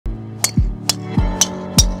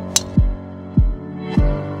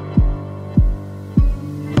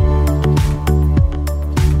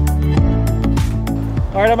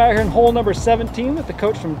All right, I'm out here in hole number 17 with the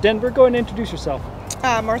coach from Denver. Go ahead and introduce yourself.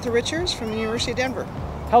 Martha Richards from the University of Denver.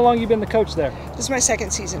 How long have you been the coach there? This is my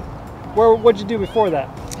second season. What'd you do before that?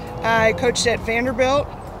 I coached at Vanderbilt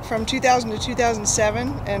from 2000 to 2007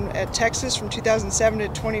 and at Texas from 2007 to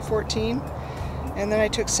 2014. And then I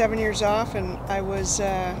took 7 years off and I was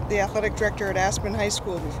the athletic director at Aspen High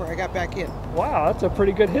School before I got back in. Wow, that's a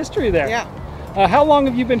pretty good history there. Yeah. How long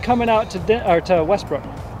have you been coming out to Westbrook?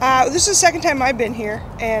 This is the second time I've been here,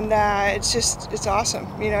 and it's awesome.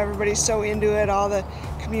 You know, everybody's so into it. All the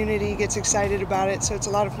community gets excited about it, so it's a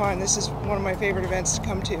lot of fun. This is one of my favorite events to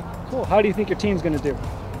come to. Cool. How do you think your team's going to do?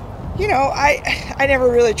 You know, I never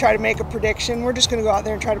really try to make a prediction. We're just going to go out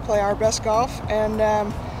there and try to play our best golf,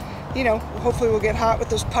 and you know, hopefully we'll get hot with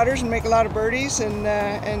those putters and make a lot of birdies and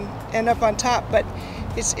end up on top. But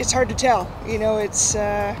it's hard to tell. You know, there's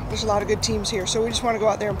a lot of good teams here, so we just want to go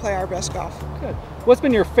out there and play our best golf. Good. What's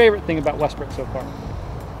been your favorite thing about Westbrook so far?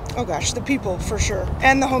 Oh gosh, the people for sure,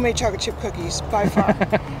 and the homemade chocolate chip cookies by far.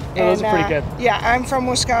 Those are pretty good. Yeah, I'm from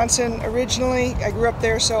Wisconsin originally. I grew up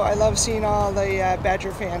there, so I love seeing all the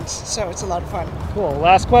Badger fans. So it's a lot of fun. Cool.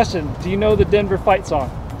 Last question. Do you know the Denver fight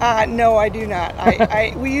song? No, I do not.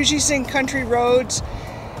 We usually sing Country Roads.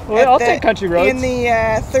 Well, I'll take Country Roads. In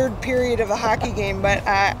the third period of the hockey game, but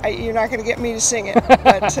you're not going to get me to sing it.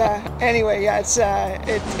 But anyway, yeah, it's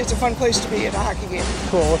a fun place to be at a hockey game.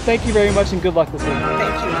 Cool. Well, thank you very much and good luck this week.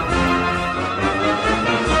 Thank you.